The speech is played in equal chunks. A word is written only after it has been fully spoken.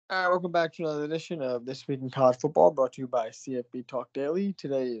All right, welcome back to another edition of This Week in College Football, brought to you by CFB Talk Daily.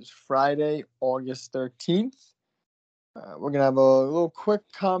 Today is Friday, August 13th. We're going to have a little quick,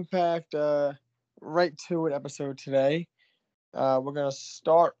 compact, right to it episode today. We're going to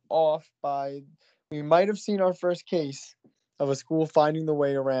start off by, we might have seen our first case of a school finding the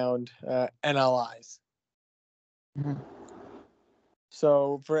way around NLIs. Mhm.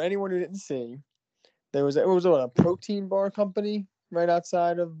 So, for anyone who didn't see, it was a protein bar company right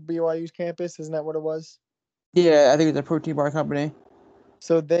outside of BYU's campus. Isn't that what it was? Yeah, I think it's a protein bar company.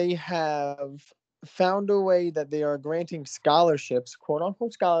 So they have found a way that they are granting scholarships, quote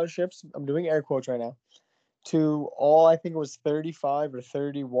unquote scholarships. I'm doing air quotes right now, to all, I think it was 35 or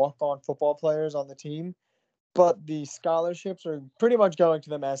 30 walk on football players on the team. But the scholarships are pretty much going to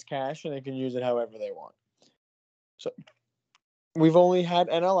them as cash and they can use it however they want. So we've only had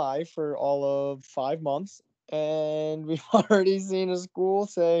NLI for all of 5 months. And we've already seen a school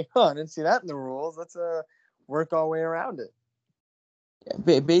say, I didn't see that in the rules. Let's work our way around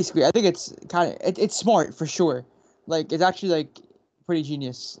it. Basically, I think it's kind of it's smart for sure. Like it's actually like pretty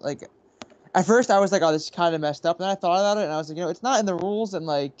genius. Like at first I was like, oh, this is kind of messed up. And then I thought about it and I was like, it's not in the rules, and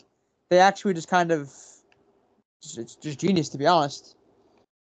like they actually just kind of it's just genius, to be honest.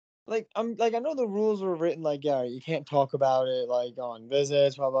 Like I know the rules were written like, yeah, you can't talk about it like on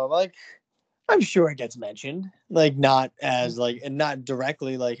visits, blah blah blah. Like I'm sure it gets mentioned, like not as like and not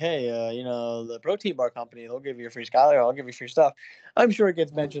directly like, hey, the protein bar company, they'll give you a free scholarship, I'll give you free stuff. I'm sure it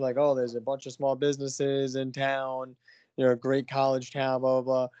gets mentioned like, oh, there's a bunch of small businesses in town. You're a great college town, blah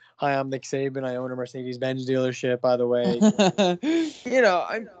blah blah. Hi, I'm Nick Saban. I own a Mercedes-Benz dealership, by the way.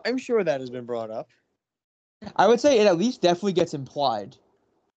 I'm sure that has been brought up. I would say it at least definitely gets implied.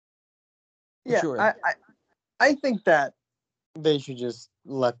 For Yeah, sure. I think that they should just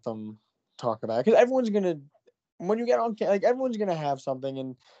let them talk about it because everyone's gonna when you get on like everyone's gonna have something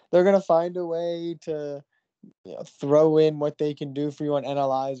and they're gonna find a way to throw in what they can do for you on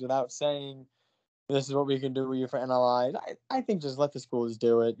NLIs without saying this is what we can do with you for NLIs. I think just let the schools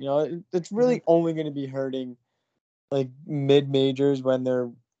do it. It's really only going to be hurting like mid majors when they're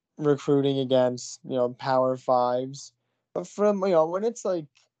recruiting against power fives. But from when it's like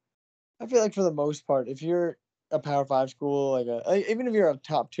I feel like for the most part, if you're a Power Five school, even if you're a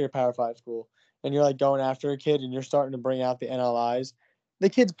top tier Power Five school, and you're like going after a kid and you're starting to bring out the NLIs, the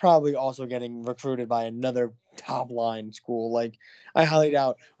kid's probably also getting recruited by another top line school. Like I highly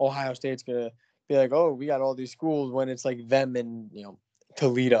doubt Ohio State's gonna be like, oh, we got all these schools when it's like them and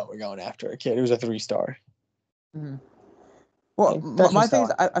Toledo are going after a kid who's a 3-star. Mm-hmm. Well, Like, that's my just thing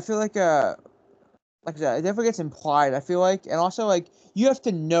how is, I feel like I said, it definitely gets implied. I feel like, and also like you have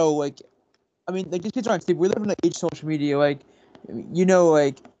to know, like, I mean, like these kids aren't stupid. We live in the age of social media. Like,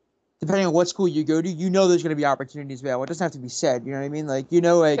 like depending on what school you go to, there's gonna be opportunities available. It doesn't have to be said. You know what I mean? Like,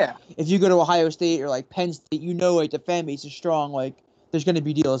 like yeah. if you go to Ohio State or like Penn State, like the fan base is strong. Like, there's gonna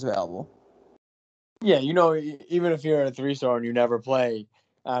be deals available. Yeah, even if you're a 3-star and you never play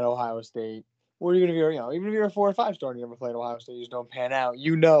at Ohio State, what are you going to be? Even if you're a 4 or 5-star and you never play at Ohio State, you just don't pan out.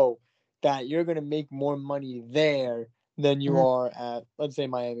 You know that you're going to make more money there than you are at, let's say,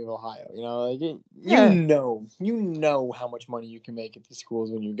 Miami of Ohio. Yeah, You know how much money you can make at these schools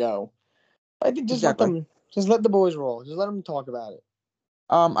when you go. I think exactly. just let the boys roll. Just let them talk about it.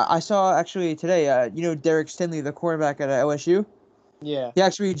 I saw actually today. Derek Stinley, the quarterback at LSU. Yeah. He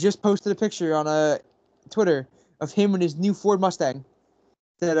actually just posted a picture on Twitter of him and his new Ford Mustang.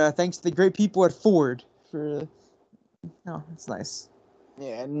 That thanks to the great people at Ford for. Oh, it's nice.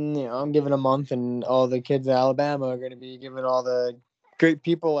 Yeah, and I'm giving a month, and all the kids in Alabama are going to be giving all the great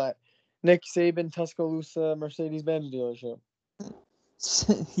people at Nick Saban Tuscaloosa Mercedes-Benz dealership.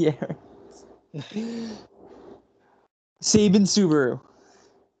 Yeah. Saban Subaru.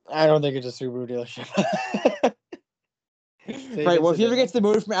 I don't think it's a Subaru dealership. Right. Well, if he ever gets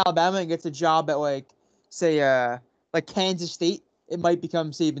demoted from Alabama and gets a job at say like Kansas State, it might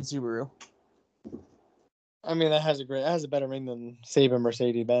become Saban Subaru. I mean, that has a better ring than Saban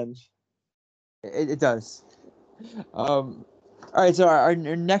Mercedes-Benz. It does. All right. So our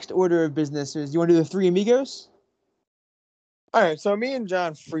next order of business is, you want to do the Three Amigos? All right, so me and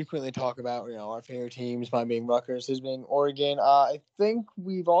John frequently talk about our favorite teams, mine being Rutgers, his being Oregon. I think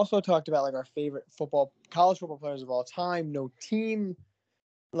we've also talked about like our favorite college football players of all time. No team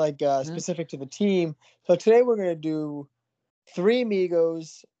specific to the team. So today we're gonna do Three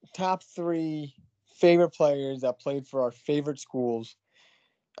Amigos, top 3 favorite players that played for our favorite schools.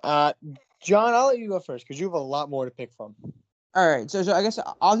 John, I'll let you go first because you have a lot more to pick from. All right, so I guess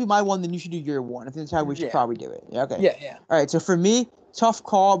I'll do my one, then you should do your one. I think that's how we should probably do it. Yeah, okay. Yeah. All right, so for me, tough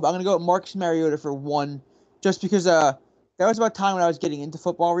call, but I'm gonna go with Marcus Mariota for 1, just because that that was about time when I was getting into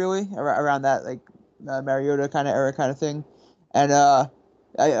football, really, around that like Mariota kind of era kind of thing, and I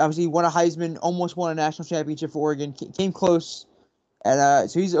obviously won a Heisman, almost won a national championship for Oregon, came close, and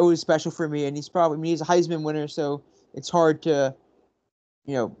so he's always special for me, and he's probably, I mean, he's a Heisman winner, so it's hard to,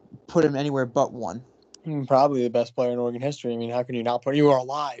 put him anywhere but one. Probably the best player in Oregon history. I mean, how can you not put? You were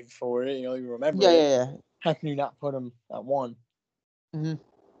alive for it. You remember Yeah, it. yeah, How can you not put him at one? yeah.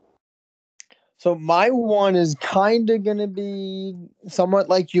 So my one is kind of gonna be somewhat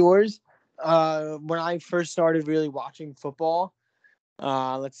like yours. When I first started really watching football,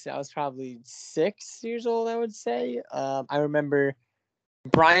 let's see, I was probably 6 years old, I would say. I remember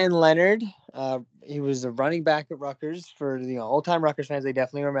Brian Leonard. He was a running back at Rutgers. For old-time Rutgers fans, they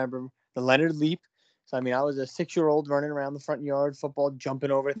definitely remember the Leonard Leap. So I mean, I was a 6-year-old running around the front yard, football,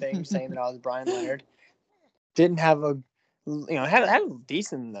 jumping over things, saying that I was Brian Leonard. Didn't have had a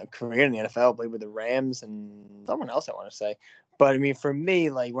decent career in the NFL. Played with the Rams and someone else, I want to say. But I mean, for me,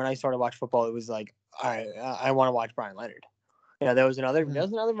 like when I started watching football, it was like I want to watch Brian Leonard. There was another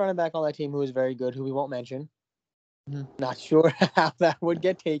running back on that team who was very good, who we won't mention. Not sure how that would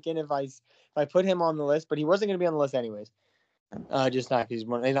get taken if I put him on the list, but he wasn't going to be on the list anyways. Just not because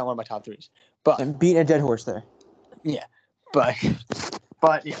he's not one of my top threes. But And beating a dead horse there. Yeah, but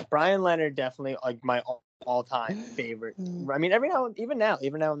yeah, Brian Leonard definitely like my all-time favorite. I mean, even now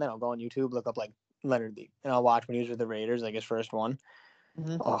and then, I'll go on YouTube, look up like Leonard Leap, and I'll watch when he was with the Raiders, like his first one.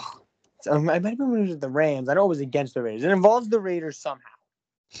 Oh, so I might have been when he was with the Rams. I know it was against the Raiders. It involves the Raiders somehow.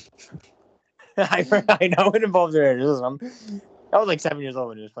 I know it involves the Raiders. I was like 7 years old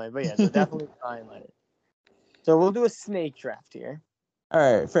when he was playing, but yeah, so definitely Brian Leonard. So we'll do a snake draft here.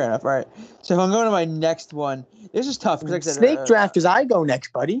 All right, fair enough. All right, so if I'm going to my next one, this is tough because, like I said, snake draft is I go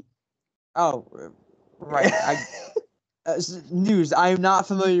next, buddy. Oh, right. News. I am not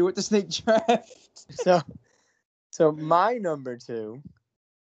familiar with the snake draft. So my number 2,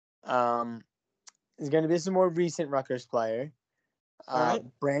 is going to be some more recent Rutgers player, Right.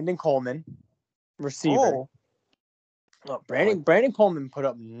 Brandon Coleman, receiver. Brandon Coleman put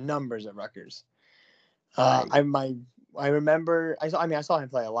up numbers at Rutgers. I remember I saw him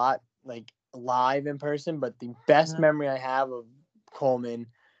play a lot, like live in person, but the best memory I have of Coleman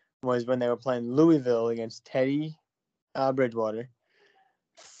was when they were playing Louisville against Teddy Bridgewater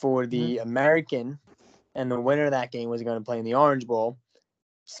for the American, and the winner of that game was going to play in the Orange Bowl.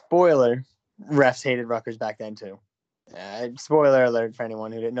 Spoiler, refs hated Rutgers back then too. Spoiler alert for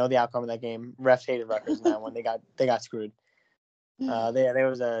anyone who didn't know the outcome of that game. Refs hated Rutgers in that one. They got screwed. There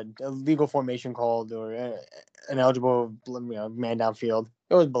was a legal formation called, or an eligible man downfield.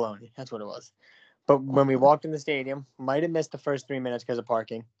 It was baloney. That's what it was. But when we walked in the stadium, might have missed the first 3 minutes because of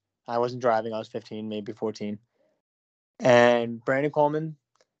parking. I wasn't driving. I was 15, maybe 14. And Brandon Coleman,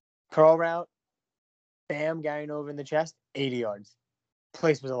 curl route, bam, Gary Nova in the chest, 80 yards.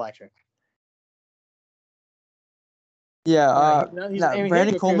 Place was electric. Yeah.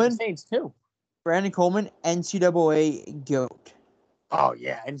 Brandon Coleman, Saints too. Brandon Coleman, NCAA GOAT. Oh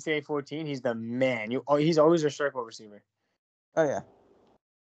yeah, NCAA 14. He's the man. He's always a circle receiver. Oh yeah.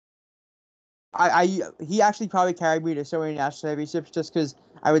 He actually probably carried me to so many national championships just because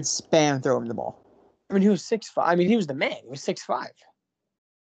I would spam throw him the ball. I mean, he was 6'5". I mean, he was the man. He was 6'5".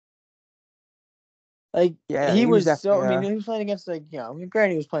 Like he was so. I mean, he was playing against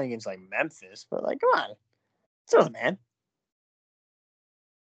granted he was playing against like Memphis, but like, come on, still the man.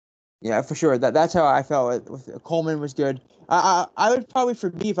 Yeah, for sure. That's how I felt with Coleman was good. I would probably,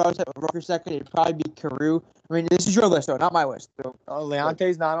 for me, if I was at Rutgers second, it'd probably be Carew. I mean, this is your list though, not my list. So,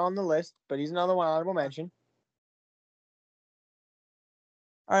 Leonte's not on the list, but he's another one honorable mention.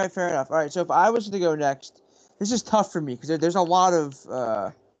 All right, fair enough. All right, so if I was to go next, this is tough for me because there's a lot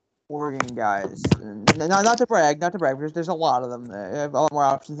of Oregon guys. Not to brag, because there's a lot of them. I have a lot more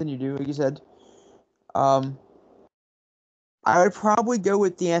options than you do, like you said. I would probably go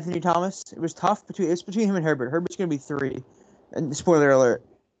with DeAnthony Thomas. It was tough between him and Herbert. Herbert's gonna be 3, and spoiler alert.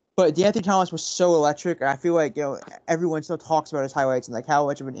 But DeAnthony Thomas was so electric, and I feel like everyone still talks about his highlights and like how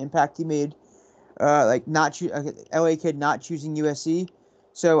much of an impact he made. Like LA kid not choosing USC.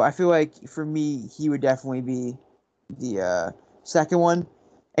 So I feel like for me, he would definitely be the second one.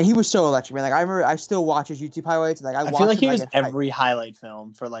 And he was so electric, man. Like I remember, I still watch his YouTube highlights. And, like I feel like he was every highlight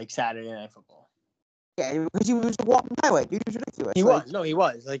film for like Saturday Night Football. Yeah, because he was a walking highlight. Dude, he was ridiculous. He was. No, he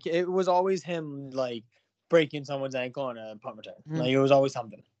was. Like it was always him, like breaking someone's ankle on a punt return. Like it was always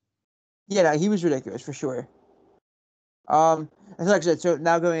something. Yeah, no, he was ridiculous for sure. And like I said, so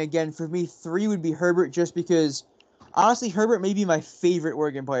now going again for me, 3 would be Herbert, just because honestly, Herbert may be my favorite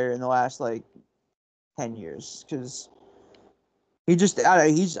Oregon player in the last like 10 years, because he just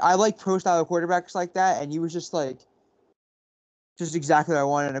I like pro style quarterbacks like that, and he was just like just exactly what I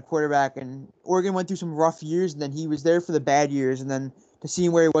wanted in a quarterback. And Oregon went through some rough years, and then he was there for the bad years, and then to see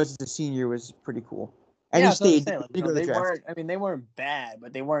where he was as a senior was pretty cool. And Yeah, he that's what I'm stayed. saying. Like, He didn't go to the they draft. weren't. I mean, they weren't bad,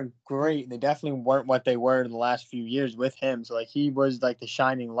 but they weren't great. They definitely weren't what they were in the last few years with him. So like, he was like the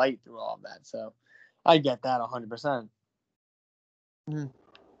shining light through all of that. So I get that 100%. Mhm.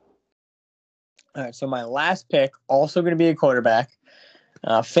 All right. So my last pick, also going to be a quarterback.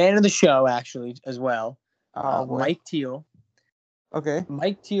 Fan of the show, actually, as well. Oh boy. Mike Teal. Okay.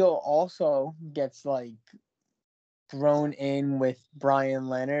 Mike Teal also gets like thrown in with Brian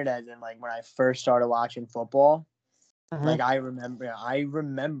Leonard, as in like when I first started watching football. Like Mhm. I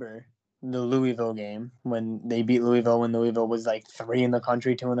remember the Louisville game when they beat Louisville when Louisville was like 3 in the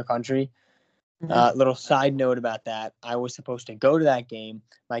country, 2 in the country. Mhm. Little side note about that: I was supposed to go to that game.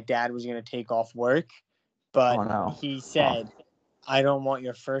 My dad was going to take off work, but Oh no. he said, "I don't want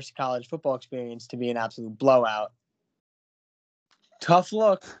your first college football experience to be an absolute blowout." Tough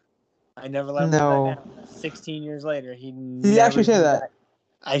look. I never let him live that No. down. 16 years later, he Did he never actually say did that? that.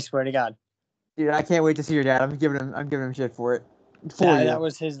 I swear to God. Dude, I can't wait to see your dad. I'm giving him shit for it. For That you.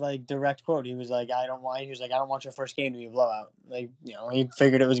 was his like direct quote. He was like, "I don't want." He was like, "I don't want your first game to be a blowout." Like, he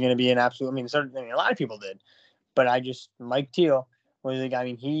figured it was going to be an absolute. I mean, a lot of people did, but Mike Teal was the guy.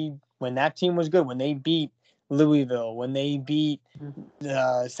 I mean, when that team was good, when they beat Louisville, when they beat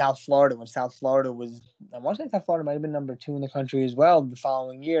South Florida, when South Florida was, I want to say South Florida might have been number 2 in the country as well the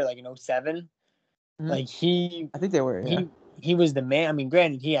following year, like in 07. Mhm. Like I think they were, yeah. he was the man. I mean,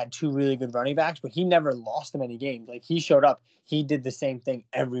 granted, he had 2 really good running backs, but he never lost them any games. Like he showed up, he did the same thing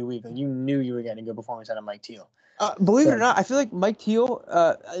every week. Like you knew you were getting a good performance out of Mike Teal. Believe it or So not, I feel like Mike Teal,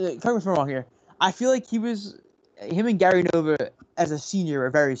 correct me if I'm wrong here. I feel like him and Gary Nova as a senior are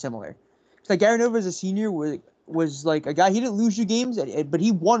very similar. It's like Gary Nova as a senior was like a guy, he didn't lose you games, but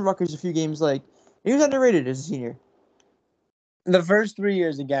he won Rutgers a few games. Like, he was underrated as a senior. the first 3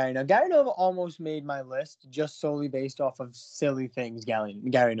 years of Gary Nova almost made my list just solely based off of silly things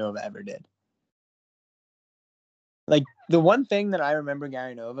Gary Nova ever did. Like the one thing that I remember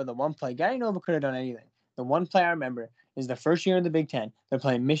Gary Nova, the one play Gary Nova could have done anything. The one play I remember is the first year in the Big Ten. They're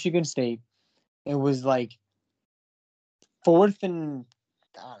playing Michigan State. It was like 4th and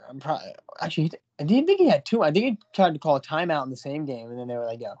I don't know, I'm probably actually. I didn't think he had 2. I think he tried to call a timeout in the same game, and then they were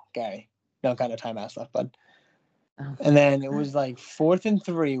like, "Yo, Gary, no kind of timeouts left, bud." And then it was like 4th and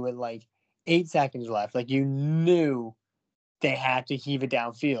 3 with like 8 seconds left. Like you knew they had to heave it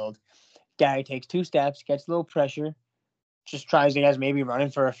downfield. Gary takes 2 steps, gets a little pressure, just tries to guys maybe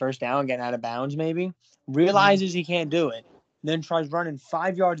running for a first down, getting out of bounds, maybe realizes he can't do it, then tries running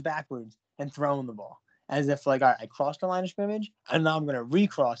 5 yards backwards and throwing the ball as if like, all right, I crossed the line of scrimmage and now I'm gonna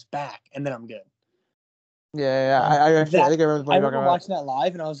recross back and then I'm good. Yeah, Like I that, think I remember what I you're talking remember about. watching that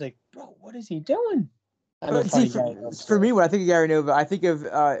live and I was like, bro, what is he doing? And a But see, funny for, Gary Nova for story. me, when I think of Gary Nova, I think of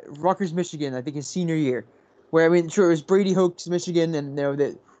Rutgers, Michigan. I think his senior year, where I mean, sure, it was Brady Hoke's Michigan, and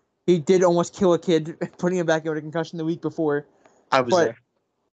that he did almost kill a kid, putting him back in with a concussion the week before. I was But there.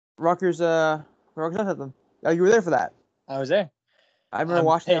 Rutgers had them. You were there for that. I was there. I remember I'm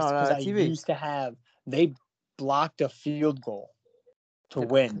watching it pissed on because TV. they blocked a field goal to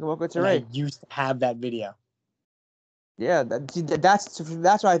Take win, a look at and I Ray. used to have that video. Yeah, that's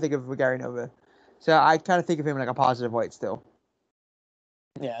what I think of with Gary Nova. So I kind of think of him in like a positive light still.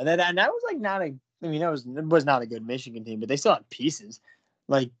 Yeah, that was like not a. I mean, it was not a good Michigan team, but they still had pieces.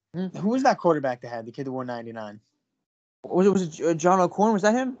 Like, Hmm. who was that quarterback that had the kid that won 99? Was it John O'Corn? Was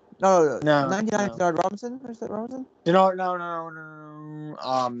that him? No, No, 99 no, Denard Robinson. Was that Robinson? no.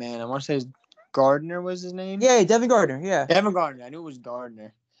 Oh man, I want to say Gardner was his name. Yeah, Devin Gardner. Yeah. Evan Gardner. I knew it was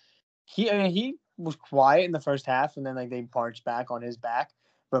Gardner. He was quiet in the first half, and then like they marched back on his back.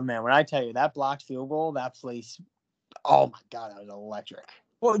 But man, when I tell you that blocked field goal, that place, oh my god, that was electric.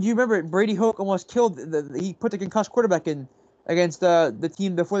 Well, do you remember Brady Hoke almost killed he put the concussed quarterback in against the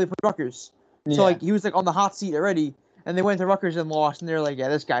team before they put Rutgers. So Yeah. like he was like on the hot seat already, and they went to Rutgers and lost, and they're like, yeah,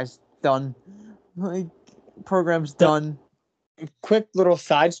 this guy's done. Like, program's So, done. quick little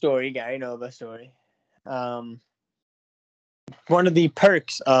side story, Gary Nova story. Um, One of the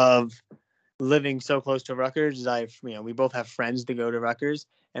perks of living so close to Rutgers is we both have friends to go to Rutgers,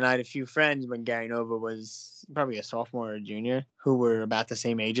 and I had a few friends when Gary Nova was probably a sophomore or a junior who were about the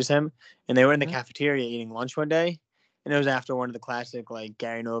same age as him, and they were in the cafeteria eating lunch one day, and it was after one of the classic like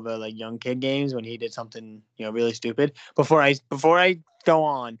Gary Nova like young kid games when he did something really stupid. Before I go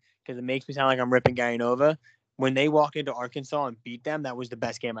on, because it makes me sound like I'm ripping Gary Nova. When they walked into Arkansas and beat them, that was the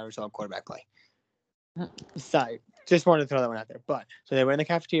best game I ever saw a quarterback play. Sorry, just wanted to throw that one out there. But so they were in the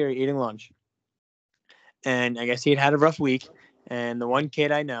cafeteria eating lunch, and I guess he had a rough week. And the one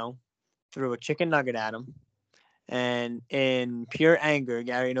kid I know threw a chicken nugget at him, And in pure anger,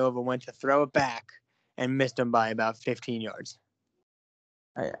 Gary Nova went to throw it back and missed him by about 15 yards.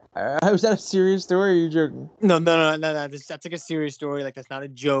 Was that a serious story? Or are you joking? No. That's like a serious story. Like, that's not a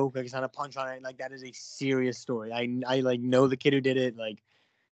joke. Like, it's not a punch on it. Like, that is a serious story. I like know the kid who did it. Like,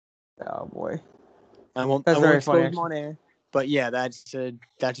 oh boy, I won't very funny, expose him on air. But yeah, that's a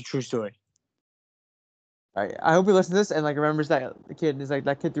true story. I hope he listens to this and like remembers that the kid and is like,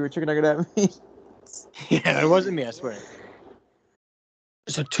 that kid threw a chicken nugget at me. Yeah, it wasn't me, I swear.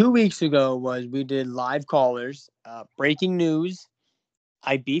 So 2 weeks ago we did live callers, breaking news.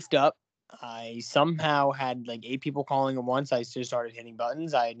 I beefed up. I somehow had like 8 people calling at once. I just started hitting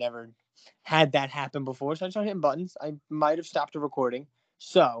buttons. I had never had that happen before, so I started hitting buttons. I might have stopped the recording.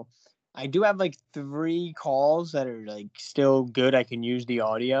 So I do have like 3 calls that are like still good. I can use the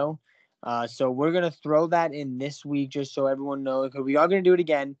audio. So we're gonna throw that in this week just so everyone knows, because we are gonna do it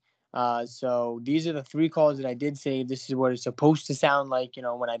again. So these are the 3 calls that I did save. This is what it's supposed to sound like,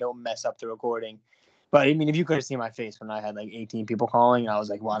 when I don't mess up the recording. But I mean, if you could have seen my face when I had like 18 people calling, I was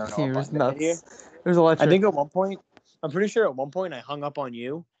like, well, I don't know. It was nuts. It was electric. I think at one point, I'm pretty sure at one point I hung up on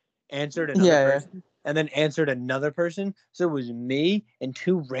you, answered another person, and then answered another person. So it was me and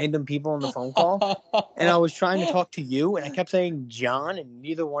 2 random people on the phone call. And I was trying to talk to you, and I kept saying John, and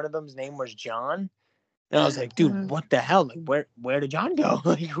neither one of them's name was John. And I was like, dude, what the hell? Like, where did John go?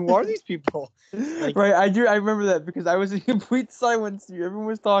 Like, who are these people? Like, right, I remember that because I was in complete silence. Everyone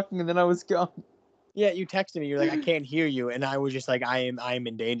was talking, and then I was gone. Yeah, you texted me. You're like, I can't hear you, and I was just like, I am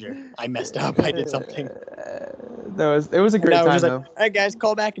in danger. I messed up. I did something. It was a great time, was though. Like, all right, guys,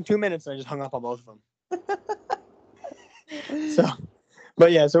 call back in 2 minutes. And I just hung up on both of them. So,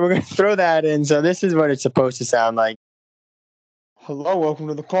 but yeah, so we're gonna throw that in. So this is what it's supposed to sound like. Hello, welcome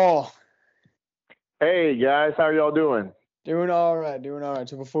to the call. Hey guys, how are y'all doing? Doing all right.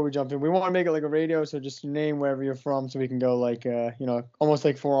 So before we jump in, we want to make it like a radio. So just name wherever you're from, so we can go like, almost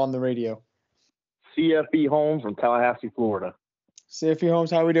like for on the radio. CFE Holmes from Tallahassee, Florida. CFE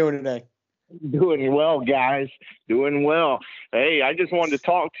Holmes, how are we doing today? Doing well, guys. Doing well. Hey, I just wanted to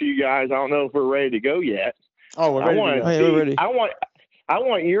talk to you guys. I don't know if we're ready to go yet. Oh, we're ready to go. We're ready. I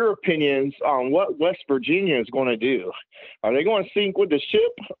want your opinions on what West Virginia is going to do. Are they going to sink with the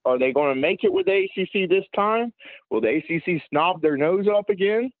ship? Are they going to make it with the ACC this time? Will the ACC snob their nose up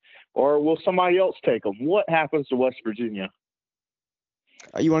again? Or will somebody else take them? What happens to West Virginia?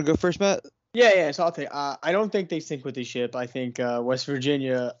 You want to go first, Matt? Yeah. So I'll take. I don't think they sink with the ship. I think West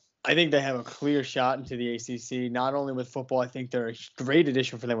Virginia. I think they have a clear shot into the ACC. Not only with football, I think they're a great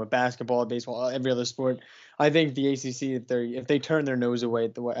addition for them with basketball, baseball, every other sport. I think the ACC, if they turn their nose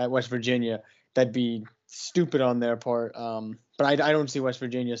away at West Virginia, that'd be stupid on their part. But I don't see West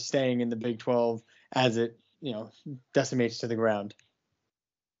Virginia staying in the Big 12 as it decimates to the ground.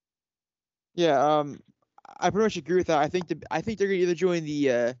 Yeah. I pretty much agree with that. I think they're gonna either join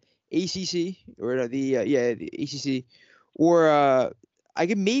the ACC or the ACC, or I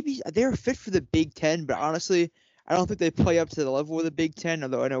can maybe they're fit for the Big Ten, but honestly, I don't think they play up to the level of the Big Ten.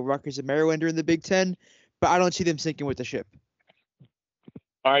 Although I know Rutgers and Maryland are in the Big Ten, but I don't see them sinking with the ship.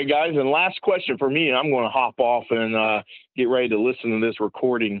 All right, guys, and last question for me, and I'm going to hop off and get ready to listen to this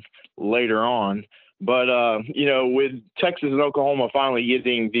recording later on. But, with Texas and Oklahoma finally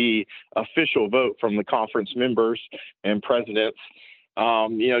getting the official vote from the conference members and presidents,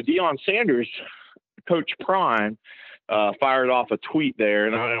 Deion Sanders, Coach Prime, fired off a tweet there,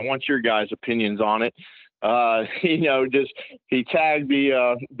 and I want your guys' opinions on it. He tagged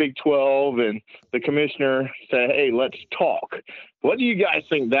the Big 12, and the commissioner said, hey, let's talk. What do you guys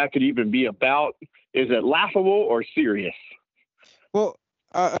think that could even be about? Is it laughable or serious? Well,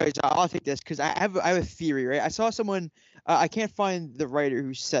 so I'll take this because I have a theory, right? I saw someone, I can't find the writer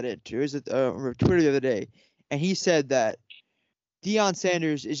who said it. It was on Twitter the other day, and he said that Deion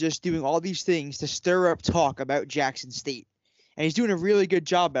Sanders is just doing all these things to stir up talk about Jackson State, and he's doing a really good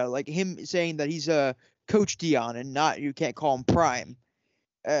job at it. Like him saying that he's Coach Deion and not, you can't call him Prime.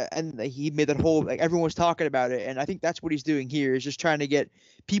 And he made that whole, like, everyone was talking about it, and I think that's what he's doing here, is just trying to get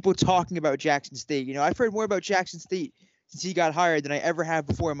people talking about Jackson State. I've heard more about Jackson State since he got hired than I ever have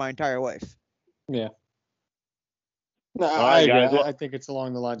before in my entire life. Yeah. No, I agree. I think it's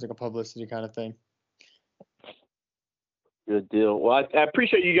along the lines of a publicity kind of thing. Good deal. Well, I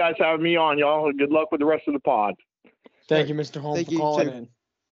appreciate you guys having me on, y'all. Good luck with the rest of the pod. Thank you, Mr. Holmes, for calling in.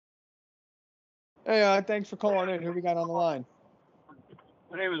 Hey, thanks for calling in. Who we got on the line?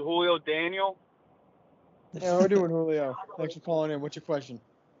 My name is Julio Daniel. Yeah, how are we doing, Julio? Thanks for calling in. What's your question?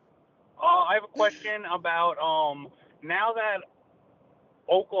 I have a question about now that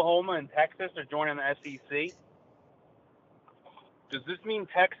Oklahoma and Texas are joining the SEC, does this mean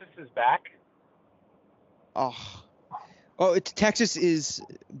Texas is back? Oh, Oh, Texas is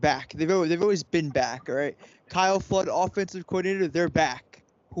back. They've always been back. All right. Kyle Flood, offensive coordinator, they're back.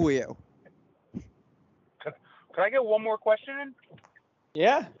 Julio. Could I get one more question in?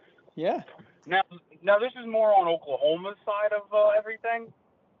 Yeah. Now this is more on Oklahoma's side of everything.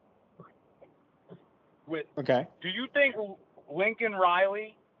 Okay. Do you think Lincoln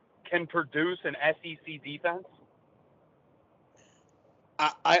Riley can produce an SEC defense?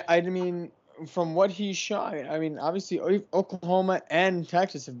 I mean, from what he's shown, I mean, obviously Oklahoma and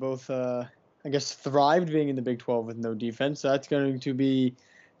Texas have both, I guess, thrived being in the Big 12 with no defense. So that's going to be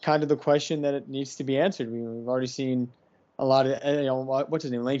kind of the question that it needs to be answered. We've already seen a lot of, what's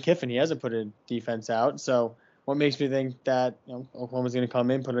his name, Lane Kiffin. He hasn't put a defense out. So what makes me think that Oklahoma's going to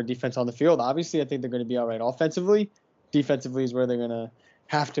come in, put a defense on the field? Obviously, I think they're going to be all right offensively. Defensively is where they're going to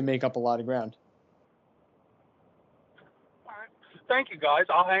have to make up a lot of ground. All right. Thank you, guys.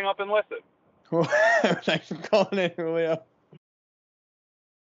 I'll hang up and listen. Thanks for calling in, Julio.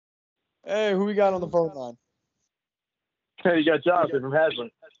 Hey, who we got on the phone line? Hey, you got Jonathan from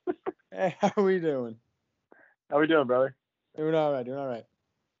Haslam. Hey, how we doing? How we doing, brother? Doing all right.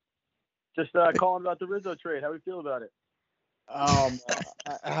 Just calling about the Rizzo trade. How we feel about it?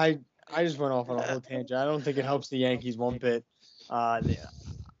 I just went off on a whole tangent. I don't think it helps the Yankees one bit. I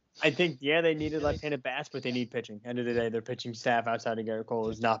think, they needed left-handed bats, but they need pitching. End of the day, their pitching staff outside of Garrett Cole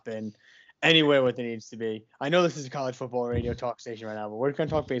has not been anywhere what it needs to be. I know this is a college football radio talk station right now, but we're going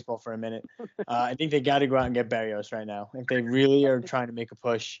to talk baseball for a minute. I think they got to go out and get Berrios right now. If they really are trying to make a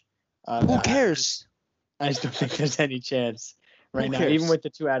push. Who cares? I just don't think there's any chance right now, even with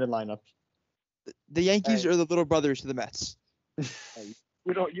the two added lineups. The Yankees are the little brothers to the Mets. Hey,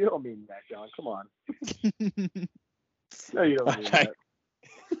 you don't mean that, John. Come on. No, you don't mean that.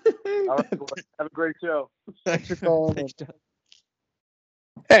 All right, have a great show. Thanks for calling in.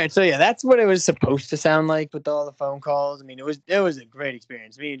 All right, so that's what it was supposed to sound like with all the phone calls. I mean, it was a great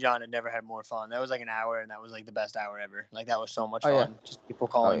experience. Me and John had never had more fun. That was like an hour, and that was like the best hour ever. Like that was so much fun. Yeah. Just people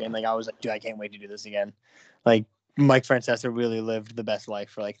calling in. Like I was like, dude, I can't wait to do this again. Like Mike Francesa really lived the best life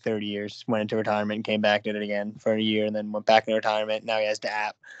for like 30 years. Went into retirement, came back, did it again for a year, and then went back into retirement. Now he has the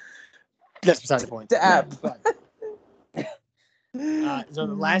app. That's beside the point. The app. So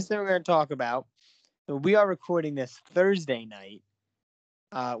the last thing we're going to talk about, so we are recording this Thursday night,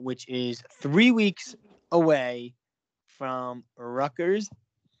 which is 3 weeks away from Rutgers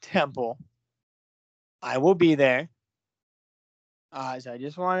Temple. I will be there. So I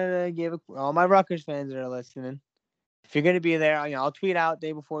just wanted to give all my Rutgers fans that are listening, if you're going to be there, I'll tweet out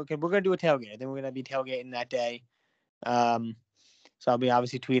day before, because we're going to do a tailgate. I think we're going to be tailgating that day. So I'll be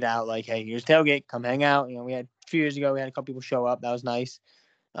obviously tweet out like, hey, here's tailgate, come hang out. We had a few years ago, we had a couple people show up. That was nice.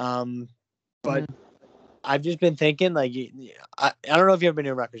 But I've just been thinking, like, I don't know if you've ever been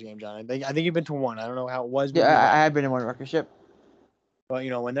to a Rutgers game, John. I think you've been to one. I don't know how it was. Yeah, I have been in one Rutgers. Yep. But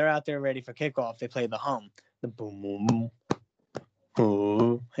when they're out there ready for kickoff, they play the hum, the boom, boom,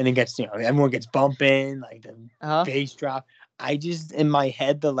 boom, and it gets, everyone gets bumping, like the bass drop. I just, in my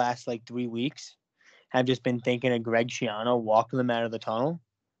head, the last like 3 weeks, have just been thinking of Greg Schiano walking them out of the tunnel,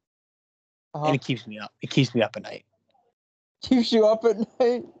 and it keeps me up. It keeps me up at night. Keeps you up at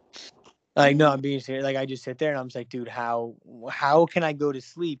night? Like, no, I'm being serious. Like, I just sit there and I'm just like, dude, how can I go to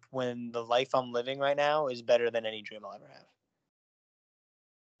sleep when the life I'm living right now is better than any dream I'll ever have?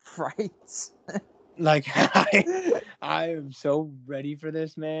 Right. Like, I am so ready for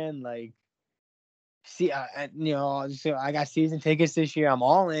this, man. Like, see, so I got season tickets this year. I'm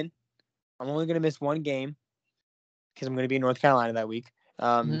all in. I'm only going to miss one game because I'm going to be in North Carolina that week.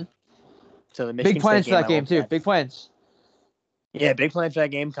 So the Michigan big plans State for that game too. Big plans. Yeah, big plans for that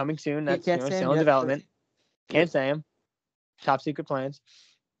game coming soon. That's still in development. Can't say them. Top secret plans.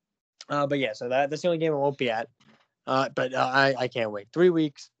 But yeah, so that's the only game I won't be at. But I can't wait. 3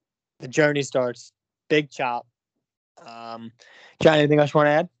 weeks. The journey starts. Big chop. John, anything else you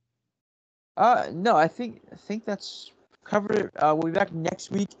want to add? No, I think that's covered. We'll be back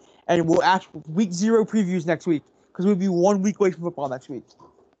next week, and we'll actually week 0 previews next week because we'll be 1 week away from football next week.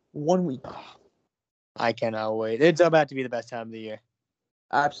 1 week. I cannot wait. It's about to be the best time of the year.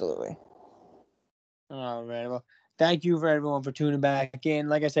 Absolutely. All right. Well, thank you for everyone for tuning back in.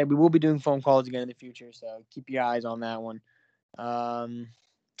 Like I said, we will be doing phone calls again in the future, so keep your eyes on that one. And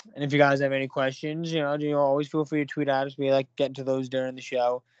if you guys have any questions, always feel free to tweet at us. We like getting to those during the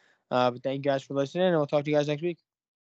show. But thank you guys for listening, and we'll talk to you guys next week.